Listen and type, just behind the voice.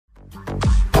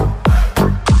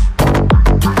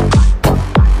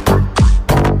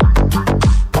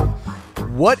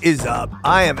What is up?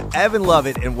 I am Evan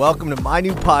Lovett, and welcome to my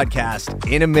new podcast,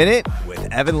 In a Minute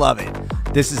with Evan Lovett.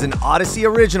 This is an Odyssey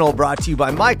original brought to you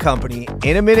by my company,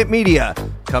 In a Minute Media,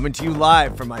 coming to you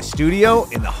live from my studio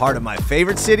in the heart of my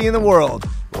favorite city in the world,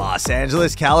 Los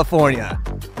Angeles, California.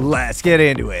 Let's get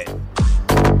into it.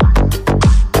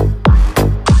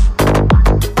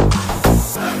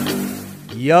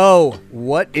 Yo,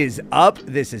 what is up?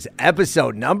 This is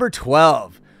episode number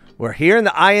 12. We're here in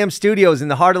the IM studios in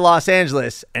the heart of Los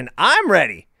Angeles, and I'm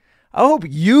ready. I hope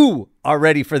you are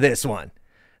ready for this one.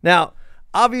 Now,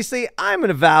 obviously, I'm an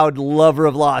avowed lover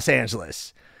of Los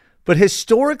Angeles, but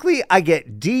historically, I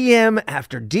get DM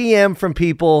after DM from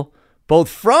people, both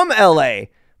from LA,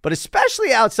 but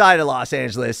especially outside of Los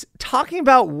Angeles, talking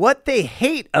about what they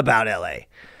hate about LA.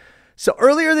 So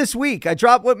earlier this week, I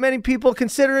dropped what many people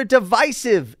consider a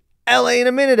divisive LA in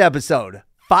a Minute episode.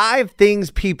 5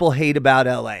 things people hate about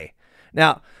LA.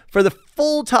 Now, for the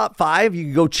full top 5, you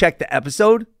can go check the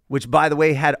episode, which, by the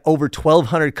way, had over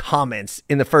 1,200 comments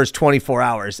in the first 24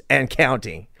 hours and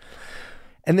counting.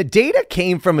 And the data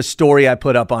came from a story I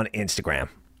put up on Instagram.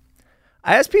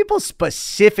 I asked people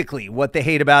specifically what they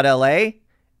hate about LA,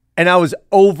 and I was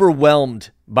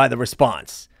overwhelmed by the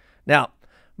response. Now,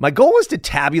 my goal was to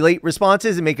tabulate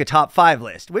responses and make a top 5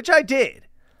 list, which I did.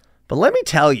 But let me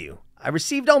tell you, I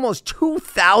received almost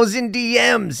 2,000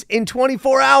 DMs in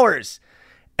 24 hours.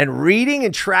 And reading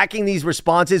and tracking these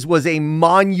responses was a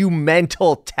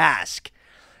monumental task.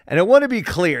 And I want to be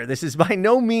clear, this is by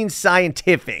no means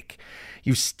scientific.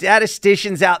 You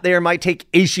statisticians out there might take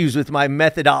issues with my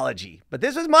methodology, but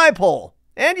this was my poll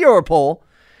and your poll,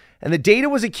 and the data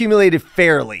was accumulated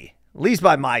fairly, at least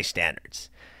by my standards.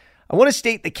 I want to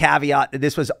state the caveat that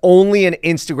this was only an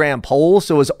Instagram poll,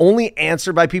 so it was only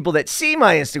answered by people that see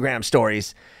my Instagram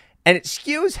stories, and it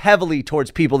skews heavily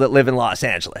towards people that live in Los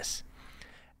Angeles.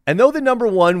 And though the number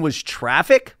 1 was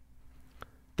traffic,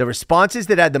 the responses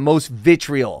that had the most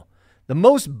vitriol, the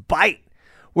most bite,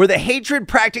 where the hatred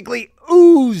practically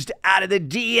oozed out of the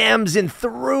DMs and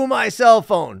through my cell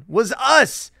phone, was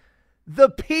us, the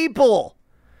people.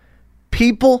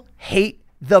 People hate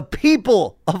the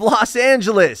people of Los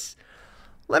Angeles.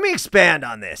 Let me expand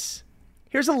on this.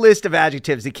 Here's a list of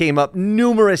adjectives that came up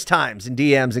numerous times in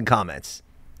DMs and comments.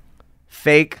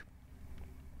 Fake,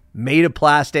 made of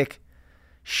plastic,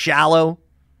 shallow,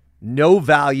 no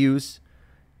values,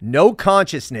 no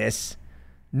consciousness,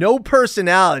 no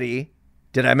personality.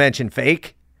 Did I mention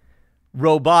fake?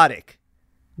 Robotic,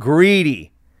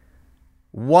 greedy,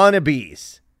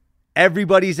 wannabes,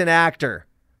 everybody's an actor,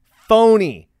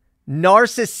 phony,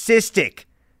 narcissistic,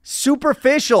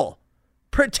 superficial,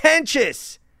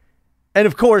 pretentious, and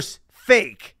of course,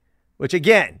 fake, which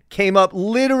again came up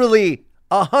literally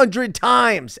 100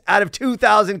 times out of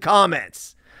 2,000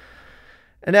 comments.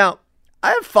 And now,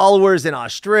 I have followers in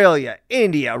Australia,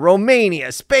 India,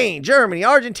 Romania, Spain, Germany,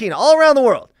 Argentina, all around the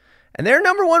world. And their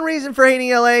number 1 reason for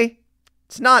hating LA,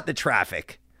 it's not the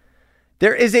traffic.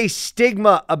 There is a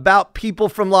stigma about people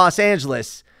from Los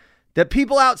Angeles that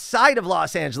people outside of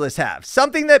Los Angeles have.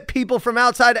 Something that people from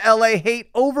outside of LA hate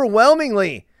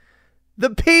overwhelmingly. The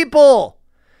people.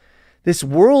 This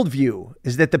worldview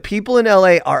is that the people in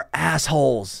LA are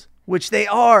assholes, which they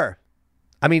are.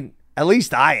 I mean, at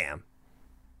least I am.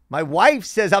 My wife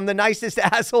says I'm the nicest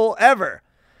asshole ever.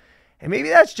 And maybe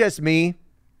that's just me.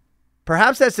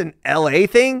 Perhaps that's an LA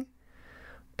thing.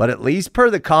 But at least per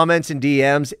the comments and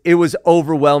DMs, it was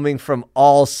overwhelming from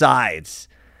all sides.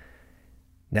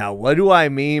 Now, what do I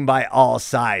mean by all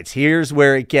sides? Here's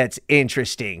where it gets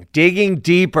interesting. Digging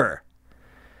deeper.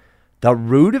 The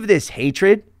root of this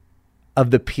hatred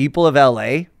of the people of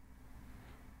LA,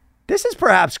 this is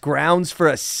perhaps grounds for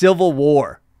a civil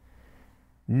war.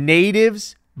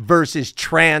 Natives versus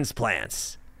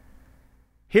transplants.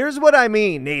 Here's what I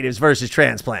mean, natives versus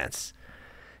transplants.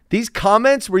 These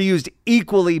comments were used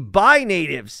equally by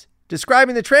natives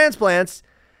describing the transplants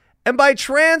and by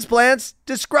transplants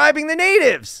describing the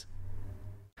natives.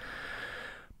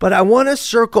 But I want to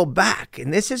circle back,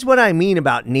 and this is what I mean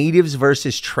about natives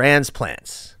versus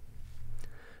transplants.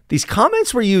 These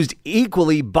comments were used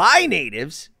equally by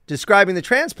natives describing the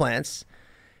transplants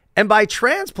and by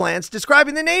transplants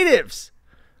describing the natives.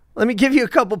 Let me give you a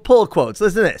couple pull quotes.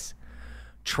 Listen to this.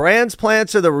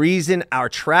 Transplants are the reason our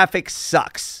traffic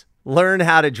sucks. Learn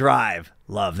how to drive.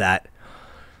 Love that.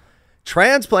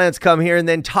 Transplants come here and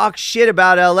then talk shit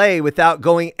about LA without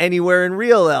going anywhere in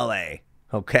real LA.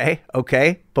 Okay.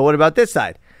 But what about this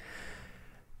side?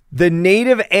 The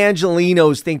native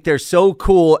Angelenos think they're so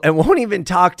cool and won't even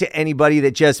talk to anybody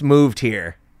that just moved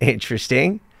here.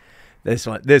 Interesting. This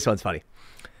one's funny.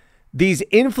 these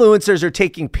influencers are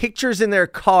taking pictures in their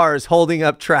cars holding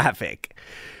up traffic.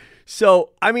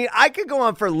 So, I mean, I could go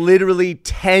on for literally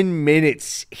 10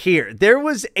 minutes here. There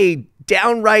was a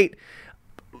downright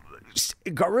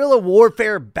guerrilla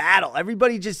warfare battle.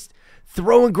 Everybody just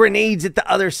throwing grenades at the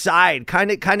other side,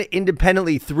 kind of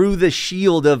independently through the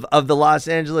shield of the Los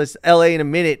Angeles, L.A. in a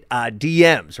minute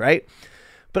DMs, right?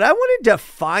 But I want to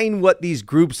define what these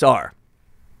groups are.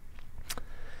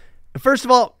 First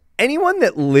of all, anyone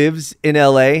that lives in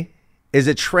L.A. is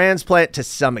a transplant to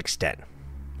some extent.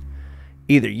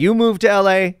 Either you moved to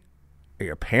L.A. or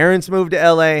your parents moved to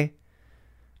L.A.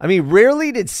 I mean,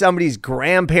 rarely did somebody's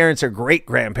grandparents or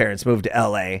great-grandparents move to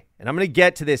L.A., and I'm going to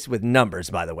get to this with numbers,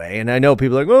 by the way, and I know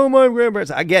people are like, oh, my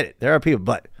grandparents. I get it. There are people,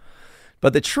 but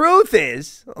the truth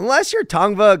is, unless you're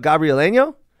Tongva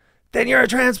Gabrieleño, then you're a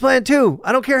transplant too.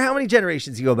 I don't care how many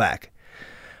generations you go back.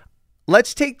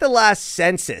 Let's take the last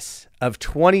census of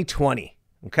 2020,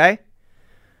 okay?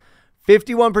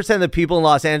 51% of the people in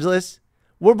Los Angeles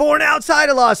were born outside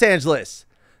of Los Angeles.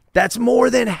 That's more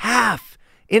than half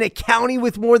in a county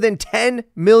with more than 10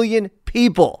 million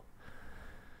people.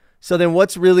 So then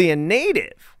what's really a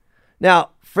native?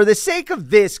 Now, for the sake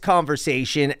of this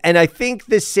conversation, and I think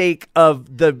the sake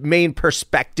of the main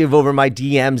perspective over my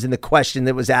DMs and the question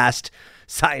that was asked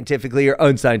scientifically or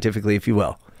unscientifically, if you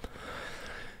will.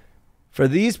 For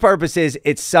these purposes,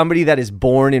 it's somebody that is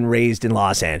born and raised in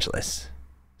Los Angeles.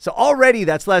 So already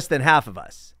that's less than half of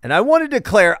us. And I want to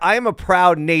declare I am a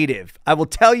proud native. I will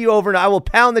tell you over and I will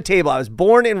pound the table. I was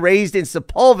born and raised in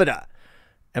Sepulveda.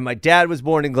 And my dad was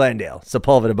born in Glendale.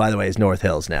 Sepulveda, by the way, is North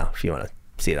Hills now, if you want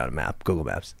to see it on a map, Google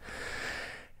Maps.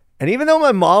 And even though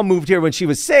my mom moved here when she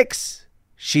was 6,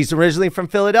 she's originally from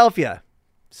Philadelphia.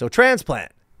 So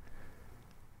transplant.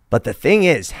 But the thing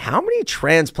is, how many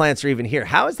transplants are even here?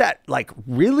 How is that like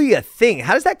really a thing?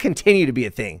 How does that continue to be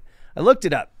a thing? I looked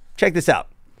it up. Check this out.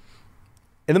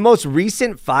 In the most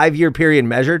recent 5-year period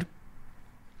measured,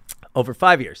 over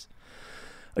 5 years,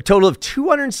 a total of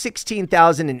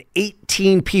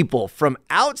 216,018 people from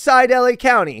outside LA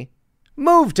County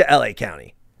moved to LA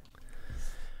County.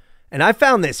 And I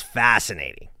found this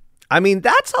fascinating. I mean,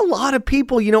 that's a lot of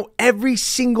people, every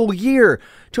single year.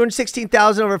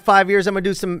 216,000 over 5 years. I'm going to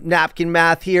do some napkin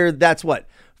math here. That's what?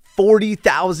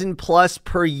 40,000 plus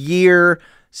per year.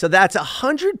 So that's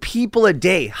 100 people a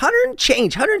day.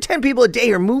 110 people a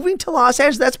day are moving to Los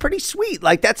Angeles. That's pretty sweet.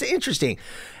 Like, that's interesting.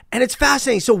 And it's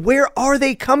fascinating. So where are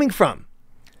they coming from?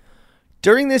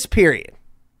 During this period,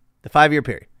 the 5-year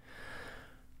period,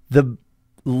 the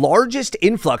largest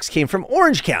influx came from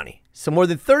Orange County. So more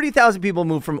than 30,000 people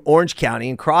moved from Orange County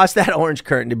and crossed that orange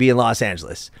curtain to be in Los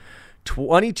Angeles.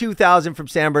 22,000 from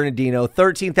San Bernardino,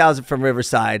 13,000 from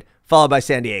Riverside, followed by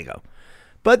San Diego.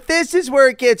 But this is where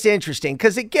it gets interesting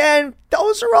because, again,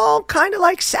 those are all kind of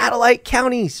like satellite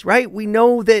counties, right? We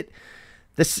know that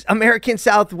the American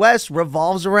Southwest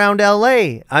revolves around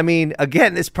L.A. I mean,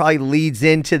 again, this probably leads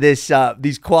into this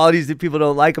these qualities that people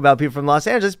don't like about people from Los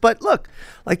Angeles. But look,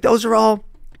 like those are all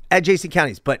adjacent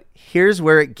counties. But here's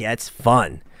where it gets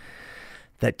fun.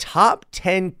 The top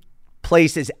 10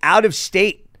 places out of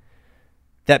state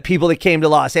that people that came to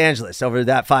Los Angeles over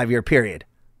that 5-year period.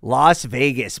 Las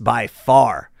Vegas by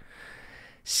far.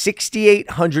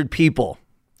 6,800 people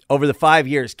over the 5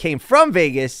 years came from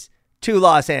Vegas to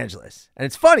Los Angeles. And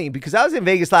it's funny because I was in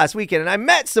Vegas last weekend and I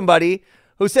met somebody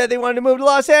who said they wanted to move to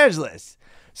Los Angeles.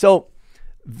 So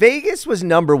Vegas was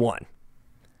number 1.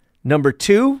 Number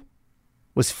 2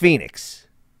 was Phoenix.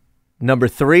 Number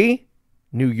 3,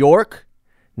 New York.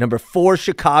 Number 4,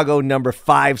 Chicago. Number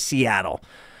 5, Seattle.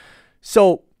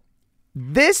 So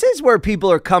this is where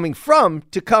people are coming from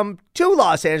to come to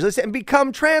Los Angeles and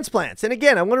become transplants. And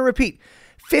again, I want to repeat,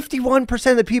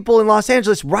 51% of the people in Los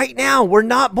Angeles right now were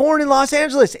not born in Los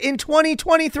Angeles in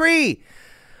 2023.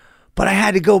 But I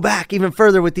had to go back even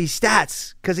further with these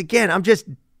stats because, again, I'm just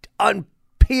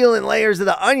unpeeling layers of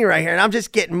the onion right here, and I'm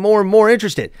just getting more and more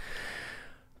interested.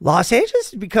 Los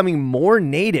Angeles is becoming more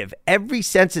native every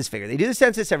census figure. They do the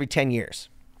census every 10 years.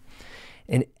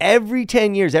 And every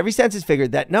 10 years, every census figure,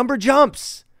 that number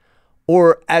jumps.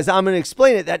 Or as I'm going to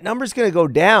explain it, that number's going to go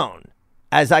down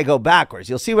as I go backwards.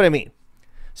 You'll see what I mean.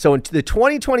 So in the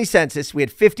 2020 census, we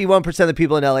had 51% of the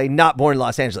people in LA not born in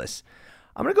Los Angeles.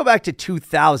 I'm going to go back to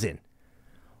 2000.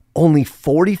 Only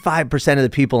 45% of the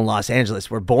people in Los Angeles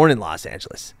were born in Los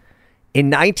Angeles. In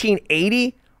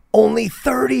 1980, only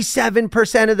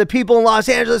 37% of the people in Los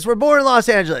Angeles were born in Los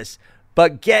Angeles.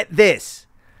 But get this.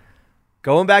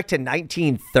 Going back to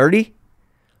 1930,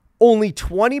 only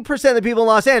 20% of the people in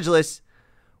Los Angeles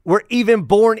were even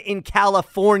born in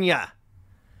California.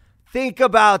 Think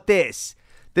about this.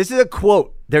 This is a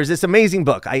quote. There's this amazing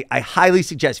book. I highly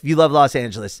suggest, if you love Los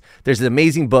Angeles, there's an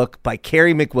amazing book by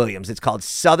Carrie McWilliams. It's called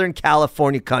Southern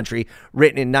California Country,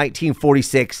 written in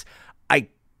 1946. I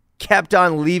kept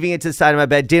on leaving it to the side of my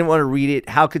bed. Didn't want to read it.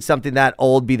 How could something that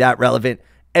old be that relevant?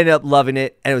 Ended up loving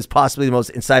it, and it was possibly the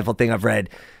most insightful thing I've read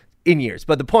in years.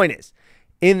 But the point is,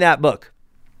 in that book,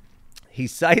 he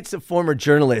cites a former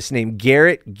journalist named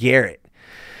Garrett Garrett.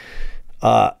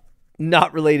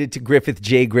 Not related to Griffith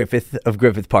J. Griffith of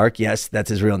Griffith Park. Yes, that's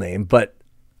his real name. But,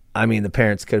 I mean, the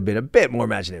parents could have been a bit more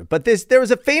imaginative. But there was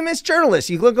a famous journalist.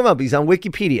 You can look him up. He's on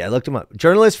Wikipedia. I looked him up.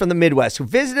 Journalist from the Midwest who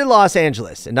visited Los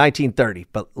Angeles in 1930.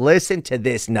 But listen to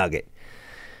this nugget.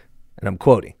 And I'm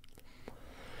quoting.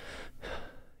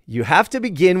 You have to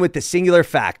begin with the singular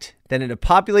fact that in a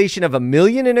population of 1.25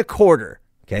 million,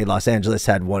 okay, Los Angeles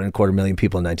had 1.25 million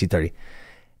people in 1930.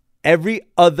 Every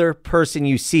other person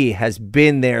you see has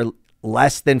been there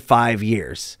less than 5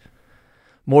 years.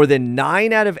 More than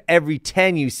 9 out of every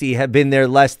 10 you see have been there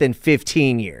less than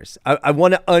 15 years. I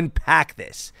want to unpack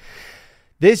this.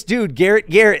 This dude, Garrett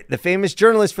Garrett, the famous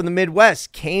journalist from the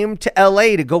Midwest, came to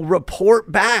L.A. to go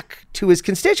report back to his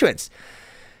constituents,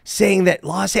 saying that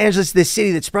Los Angeles is this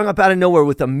city that sprung up out of nowhere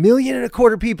with 1.25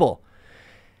 million people.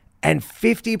 And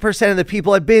 50% of the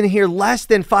people had been here less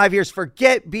than 5 years.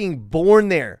 Forget being born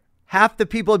there. Half the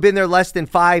people had been there less than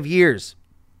 5 years.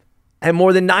 And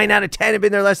more than 9 out of 10 have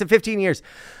been there less than 15 years.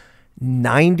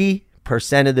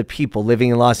 90% of the people living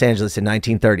in Los Angeles in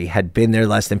 1930 had been there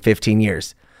less than 15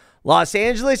 years. Los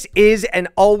Angeles is and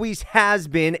always has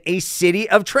been a city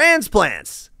of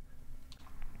transplants.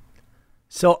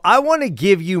 So I want to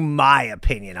give you my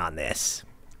opinion on this.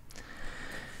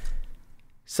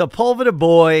 Sepulveda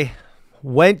boy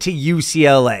went to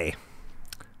UCLA,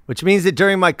 which means that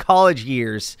during my college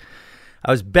years, I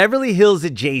was Beverly Hills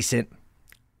adjacent,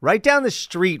 right down the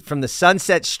street from the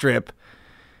Sunset Strip,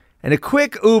 and a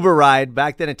quick Uber ride,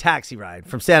 back then a taxi ride,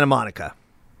 from Santa Monica.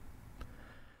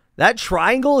 That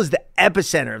triangle is the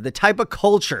epicenter of the type of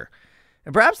culture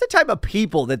and perhaps the type of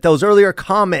people that those earlier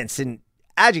comments and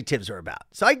adjectives are about.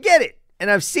 So I get it.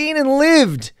 And I've seen and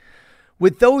lived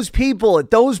with those people at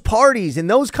those parties and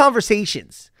those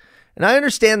conversations. And I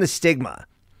understand the stigma.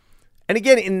 And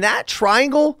again, in that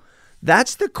triangle,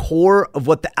 that's the core of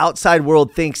what the outside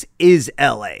world thinks is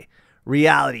LA.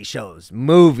 Reality shows,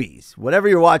 movies, whatever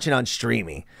you're watching on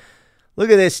streaming.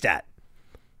 Look at this stat.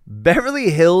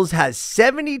 Beverly Hills has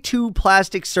 72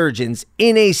 plastic surgeons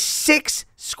in a 6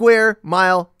 square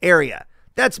mile area.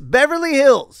 That's Beverly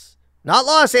Hills, not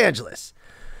Los Angeles.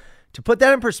 To put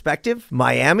that in perspective,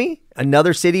 Miami,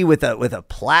 another city with a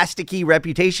plasticky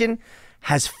reputation,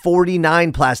 has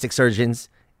 49 plastic surgeons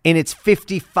in its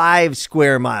 55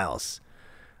 square miles.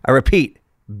 I repeat,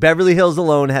 Beverly Hills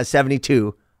alone has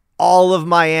 72. All of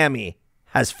Miami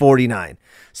has 49.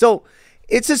 So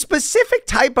it's a specific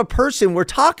type of person we're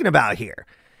talking about here.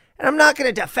 And I'm not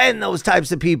going to defend those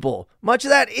types of people. Much of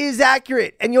that is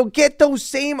accurate. And you'll get those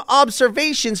same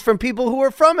observations from people who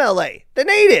are from LA, the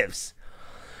natives.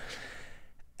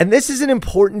 And this is an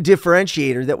important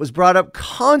differentiator that was brought up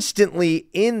constantly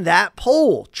in that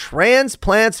poll.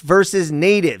 Transplants versus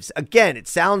natives. Again, it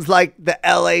sounds like the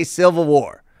LA Civil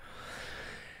War.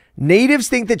 Natives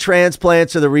think that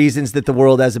transplants are the reasons that the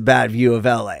world has a bad view of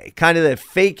LA. Kind of the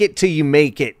fake it till you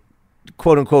make it,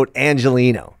 quote unquote,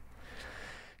 Angelino.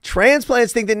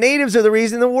 Transplants think that natives are the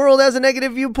reason the world has a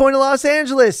negative viewpoint of Los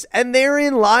Angeles. And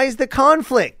therein lies the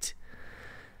conflict.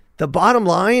 The bottom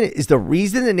line is the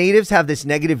reason the natives have this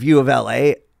negative view of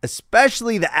LA,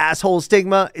 especially the asshole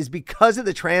stigma, is because of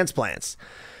the transplants.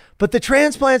 But the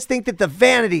transplants think that the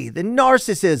vanity, the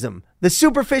narcissism, the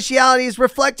superficiality is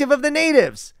reflective of the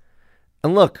natives.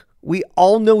 And look, we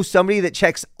all know somebody that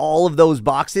checks all of those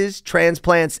boxes,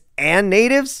 transplants and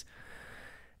natives.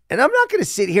 And I'm not going to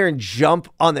sit here and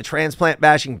jump on the transplant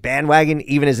bashing bandwagon,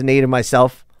 even as a native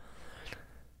myself.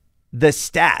 The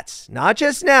stats, not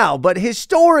just now, but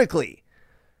historically,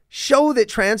 show that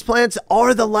transplants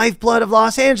are the lifeblood of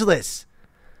Los Angeles.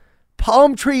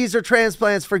 Palm trees are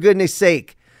transplants, for goodness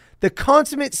sake. The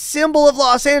consummate symbol of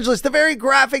Los Angeles, the very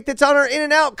graphic that's on our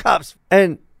In-N-Out cups.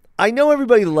 And I know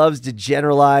everybody loves to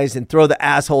generalize and throw the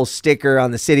asshole sticker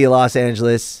on the city of Los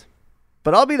Angeles,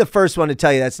 but I'll be the first one to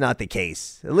tell you that's not the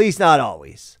case, at least not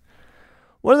always.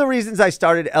 One of the reasons I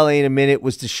started LA in a minute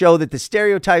was to show that the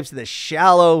stereotypes of the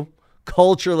shallow,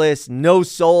 cultureless, no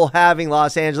soul having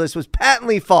Los Angeles was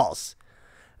patently false.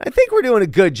 I think we're doing a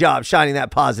good job shining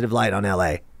that positive light on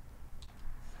LA.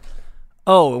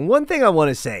 Oh, and one thing I want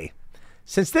to say,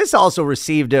 since this also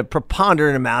received a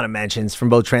preponderant amount of mentions from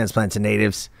both transplants and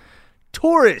natives,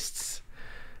 tourists.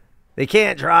 They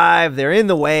can't drive, they're in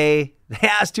the way, They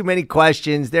ask too many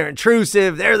questions. They're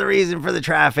intrusive. They're the reason for the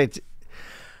traffic.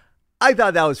 I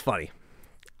thought that was funny.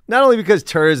 Not only because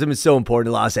tourism is so important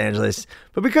in Los Angeles,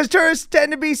 but because tourists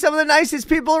tend to be some of the nicest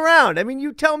people around. I mean,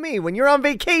 you tell me, when you're on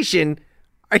vacation,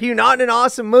 are you not in an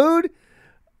awesome mood?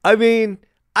 I mean,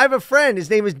 I have a friend, his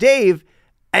name is Dave,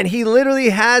 and he literally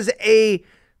has a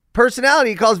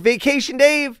personality he calls Vacation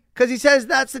Dave because he says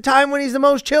that's the time when he's the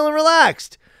most chill and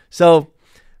relaxed. So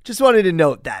just wanted to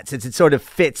note that since it sort of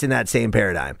fits in that same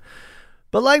paradigm.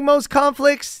 But like most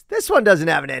conflicts, this one doesn't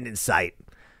have an end in sight.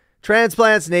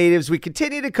 Transplants, natives, we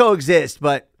continue to coexist,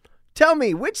 but tell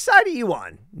me, which side are you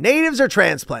on? Natives or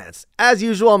transplants? As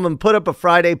usual, I'm going to put up a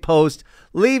Friday post.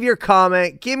 Leave your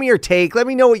comment. Give me your take. Let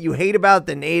me know what you hate about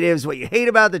the natives, what you hate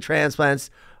about the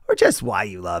transplants, or just why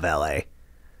you love LA.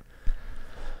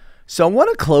 So I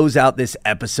want to close out this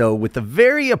episode with a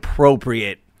very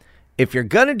appropriate, if you're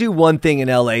going to do one thing in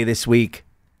LA this week,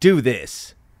 do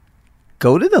this.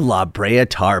 Go to the La Brea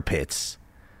tar pits.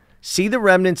 See the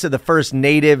remnants of the first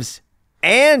natives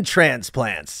and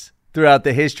transplants throughout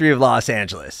the history of Los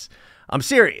Angeles. I'm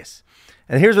serious.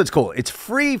 And here's what's cool. It's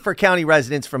free for county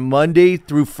residents from Monday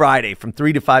through Friday from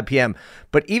 3 to 5 p.m.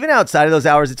 But even outside of those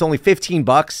hours, it's only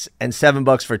 $15 and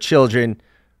 $7 for children,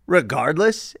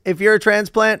 regardless if you're a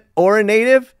transplant or a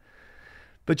native.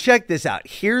 But check this out.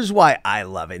 Here's why I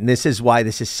love it. And this is why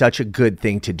this is such a good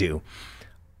thing to do.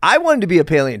 I wanted to be a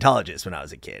paleontologist when I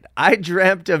was a kid. I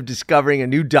dreamt of discovering a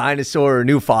new dinosaur or a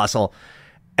new fossil.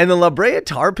 And the La Brea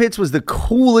tar pits was the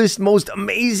coolest, most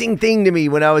amazing thing to me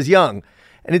when I was young.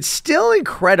 And it's still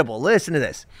incredible. Listen to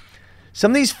this. Some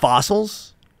of these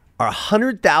fossils are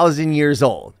 100,000 years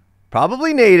old.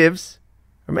 Probably natives,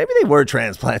 or maybe they were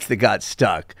transplants that got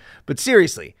stuck. But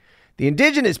seriously, the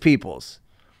indigenous peoples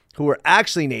who were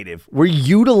actually native were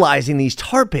utilizing these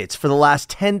tar pits for the last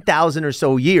 10,000 or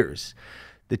so years.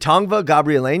 The Tongva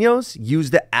Gabrieleños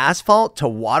used the asphalt to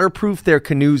waterproof their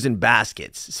canoes and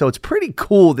baskets. So it's pretty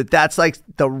cool that that's like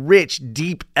the rich,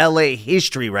 deep LA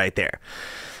history right there.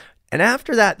 And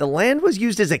after that, the land was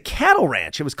used as a cattle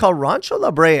ranch. It was called Rancho La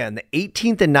Brea in the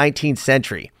 18th and 19th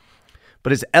century.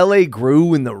 But as LA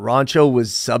grew and the rancho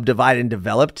was subdivided and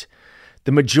developed,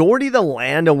 the majority of the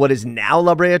land on what is now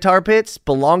La Brea tar pits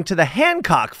belonged to the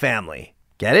Hancock family.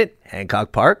 Get it?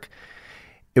 Hancock Park.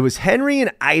 It was Henry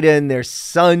and Ida and their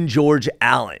son, George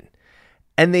Allen.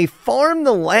 And they farmed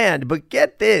the land, but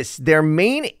get this, their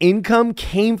main income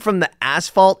came from the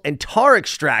asphalt and tar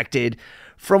extracted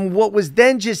from what was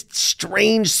then just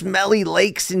strange, smelly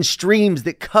lakes and streams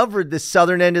that covered the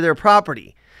southern end of their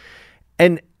property.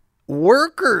 And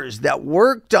workers that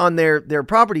worked on their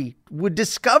property would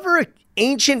discover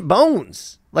ancient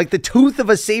bones, like the tooth of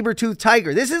a saber-toothed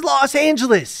tiger. This is Los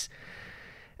Angeles.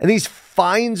 And these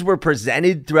finds were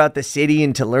presented throughout the city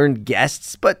and to learn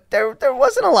guests, but there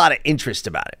wasn't a lot of interest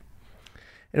about it.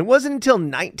 And it wasn't until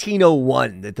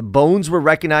 1901 that the bones were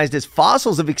recognized as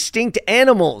fossils of extinct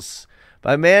animals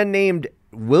by a man named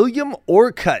William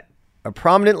Orcutt, a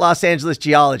prominent Los Angeles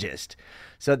geologist.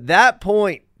 So at that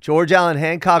point, George Allen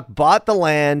Hancock bought the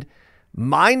land,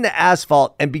 mined the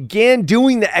asphalt, and began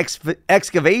doing the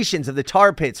excavations of the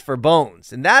tar pits for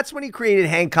bones. And that's when he created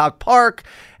Hancock Park.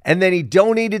 And then he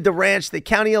donated the ranch to the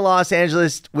county of Los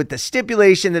Angeles with the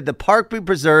stipulation that the park be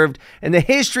preserved and the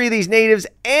history of these natives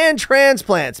and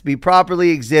transplants be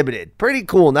properly exhibited. Pretty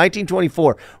cool.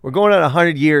 1924. We're going on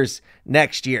 100 years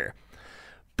next year.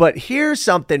 But here's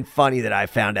something funny that I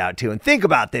found out too. And think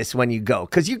about this when you go,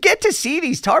 because you get to see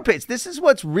these tar pits. This is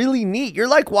what's really neat. You're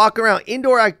like walking around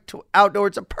indoor, outdoor.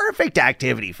 It's a perfect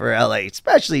activity for LA,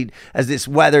 especially as this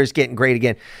weather is getting great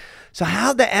again. So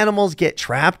how'd the animals get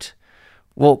trapped?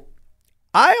 Well,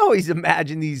 I always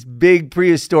imagine these big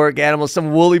prehistoric animals,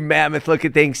 some woolly mammoth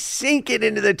looking thing, sinking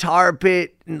into the tar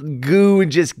pit and goo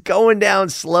and just going down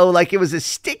slow like it was a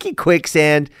sticky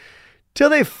quicksand till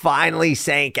they finally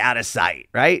sank out of sight,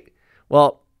 right?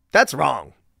 Well, that's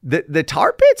wrong. The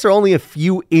tar pits are only a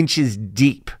few inches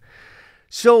deep.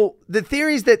 So the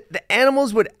theory is that the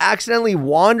animals would accidentally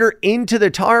wander into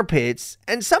the tar pits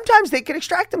and sometimes they could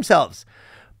extract themselves.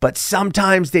 But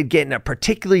sometimes they'd get in a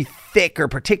particularly thick or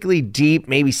particularly deep,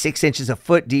 maybe 6 inches a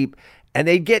foot deep, and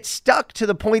they'd get stuck to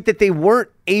the point that they weren't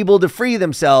able to free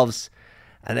themselves.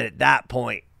 And then at that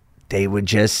point, they would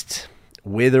just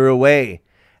wither away.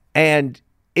 And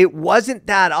it wasn't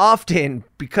that often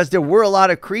because there were a lot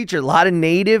of creatures, a lot of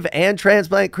native and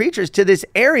transplant creatures to this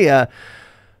area.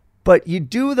 But you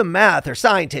do the math, or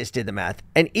scientists did the math,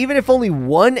 and even if only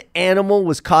one animal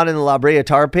was caught in the La Brea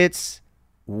tar pits,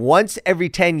 once every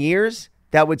 10 years,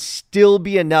 that would still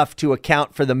be enough to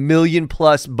account for the 1 million+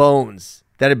 bones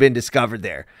that have been discovered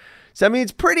there. So, I mean,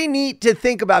 it's pretty neat to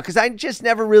think about because I just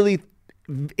never really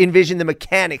envision the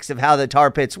mechanics of how the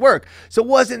tar pits work. So it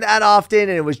wasn't that often,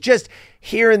 and it was just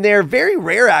here and there, very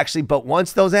rare actually. But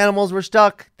once those animals were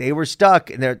stuck, they were stuck,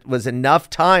 and there was enough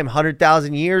time,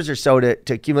 100,000 years or so,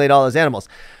 to accumulate all those animals.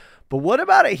 But what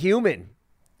about a human?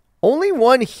 Only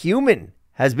one human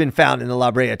has been found in the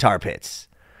La Brea tar pits.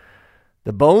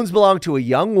 The bones belong to a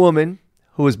young woman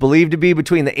who was believed to be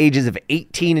between the ages of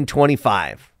 18 and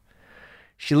 25.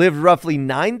 She lived roughly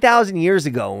 9,000 years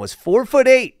ago and was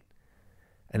 4'8".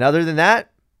 And other than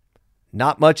that,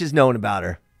 not much is known about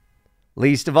her.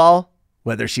 Least of all,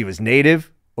 whether she was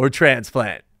native or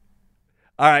transplant.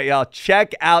 All right, y'all,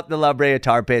 check out the La Brea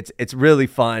tar pits. It's really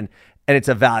fun, and it's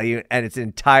a value, and it's an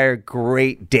entire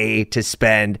great day to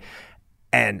spend.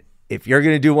 And if you're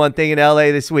going to do one thing in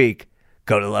LA this week,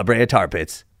 go to La Brea tar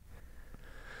pits.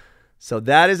 So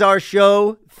that is our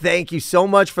show. Thank you so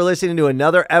much for listening to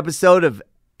another episode of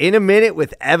In a Minute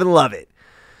with Evan Lovett.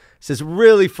 This is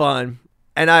really fun,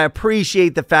 and I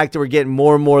appreciate the fact that we're getting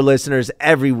more and more listeners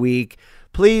every week.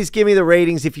 Please give me the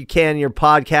ratings if you can in your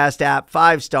podcast app,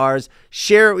 5 stars.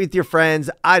 Share it with your friends.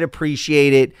 I'd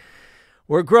appreciate it.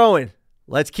 We're growing.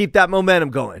 Let's keep that momentum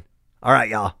going. All right,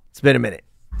 y'all. It's been a minute.